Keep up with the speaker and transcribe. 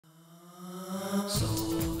Hey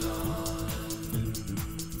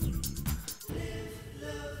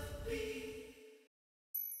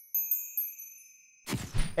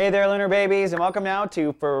there, lunar babies, and welcome now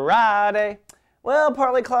to Friday. Well,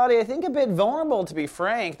 partly cloudy, I think a bit vulnerable to be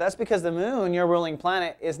frank. That's because the moon, your ruling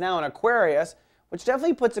planet, is now in Aquarius, which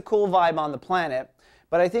definitely puts a cool vibe on the planet.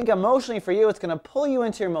 But I think emotionally for you, it's going to pull you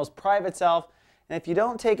into your most private self. And if you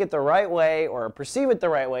don't take it the right way or perceive it the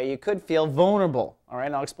right way, you could feel vulnerable. All right,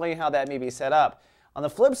 and I'll explain how that may be set up. On the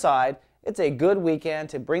flip side, it's a good weekend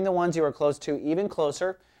to bring the ones you are close to even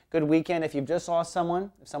closer. Good weekend if you've just lost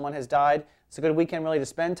someone, if someone has died. It's a good weekend really to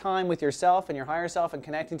spend time with yourself and your higher self and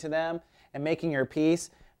connecting to them and making your peace.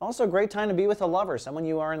 Also a great time to be with a lover, someone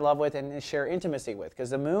you are in love with and share intimacy with, because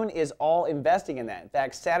the moon is all investing in that. In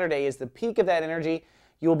fact, Saturday is the peak of that energy.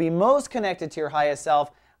 You will be most connected to your highest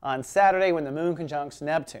self on Saturday when the moon conjuncts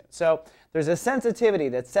Neptune. So there's a sensitivity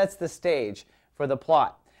that sets the stage for the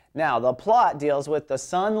plot. Now, the plot deals with the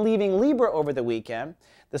sun leaving Libra over the weekend.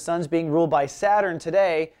 The sun's being ruled by Saturn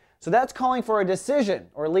today. So that's calling for a decision,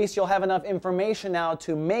 or at least you'll have enough information now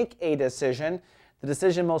to make a decision. The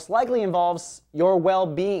decision most likely involves your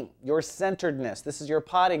well-being, your centeredness. This is your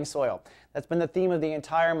potting soil. That's been the theme of the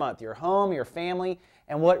entire month. Your home, your family,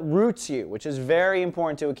 and what roots you, which is very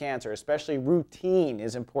important to a Cancer, especially routine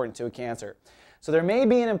is important to a Cancer. So there may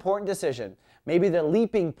be an important decision, maybe the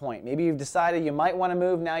leaping point. Maybe you've decided you might want to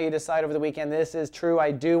move. Now you decide over the weekend, this is true,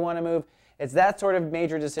 I do want to move. It's that sort of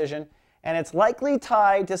major decision. And it's likely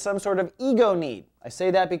tied to some sort of ego need. I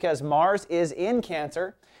say that because Mars is in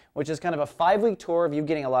Cancer, which is kind of a 5-week tour of you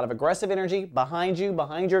getting a lot of aggressive energy behind you,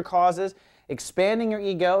 behind your causes, expanding your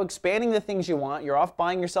ego, expanding the things you want. You're off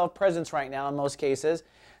buying yourself presents right now in most cases.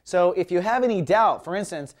 So if you have any doubt, for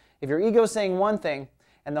instance, if your ego is saying one thing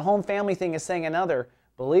and the home family thing is saying another,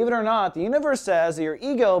 believe it or not, the universe says that your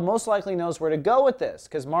ego most likely knows where to go with this,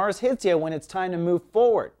 because Mars hits you when it's time to move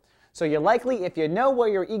forward. So you're likely, if you know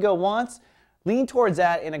what your ego wants, lean towards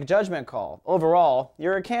that in a judgment call. Overall,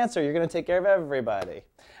 you're a Cancer. You're going to take care of everybody.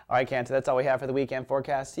 All right, Cancer, that's all we have for the weekend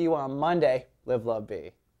forecast. See you on Monday. Live, love,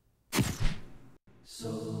 be.